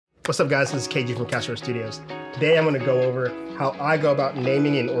What's up guys, this is KG from Castro Studios. Today I'm going to go over how I go about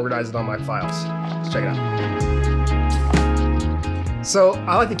naming and organizing all my files. Let's check it out. So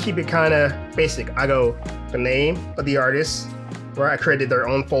I like to keep it kind of basic. I go the name of the artist, where I created their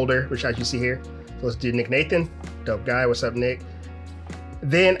own folder, which as you see here. So let's do Nick Nathan, dope guy, what's up Nick?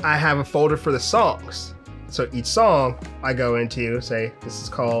 Then I have a folder for the songs. So each song I go into, say this is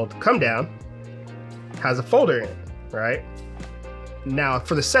called Come Down, has a folder in it, right? Now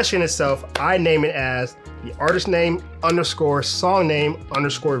for the session itself, I name it as the artist name underscore song name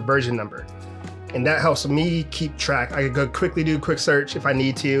underscore version number. And that helps me keep track. I could go quickly do a quick search if I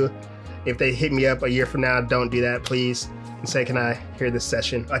need to. If they hit me up a year from now, don't do that, please. And say, can I hear this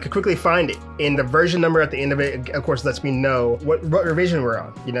session? I could quickly find it. And the version number at the end of it, of course, lets me know what revision we're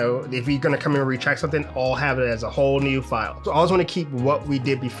on. You know, if you're gonna come and retrack something, I'll have it as a whole new file. So I always wanna keep what we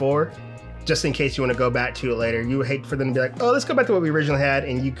did before, just in case you want to go back to it later. You would hate for them to be like, oh, let's go back to what we originally had,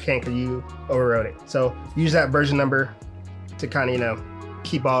 and you can't because you overwrote it. So use that version number to kind of, you know,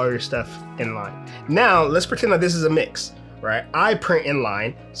 keep all your stuff in line. Now let's pretend that this is a mix, right? I print in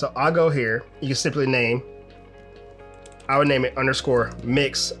line, so I'll go here. You can simply name, I would name it underscore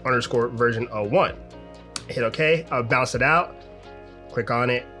mix underscore version 01. Hit OK, I'll bounce it out, click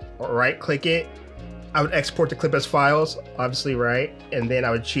on it, or right click it. I would export the clip as files, obviously, right? And then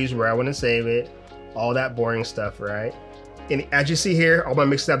I would choose where I want to save it, all that boring stuff, right? And as you see here, all my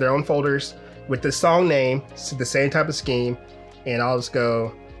mixes have their own folders with the song name, it's the same type of scheme, and I'll just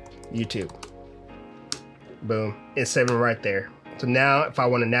go YouTube. Boom, it's saving right there. So now if I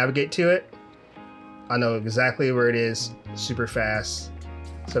want to navigate to it, I know exactly where it is, super fast.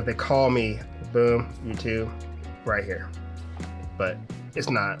 So if they call me, boom, YouTube, right here. But it's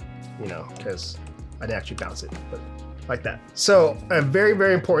not, you know, because I didn't actually bounce it, but like that. So a very,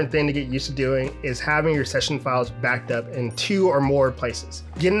 very important thing to get used to doing is having your session files backed up in 2 or more places.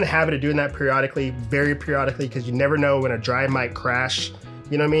 Get in the habit of doing that periodically, very periodically, because you never know when a drive might crash.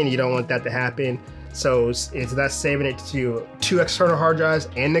 You know what I mean? You don't want that to happen. So it's that saving it to 2 external hard drives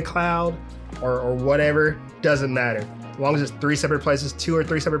and the cloud or whatever, doesn't matter. As long as it's 3 separate places, 2 or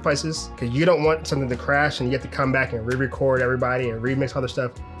 3 separate places, because you don't want something to crash and you have to come back and re-record everybody and remix all the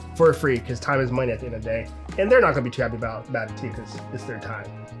stuff for free, because time is money at the end of the day. And they're not gonna be too happy about it too, because it's their time.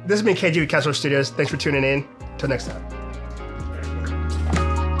 This has been KG with Castro Studios. Thanks for tuning in. Till next time.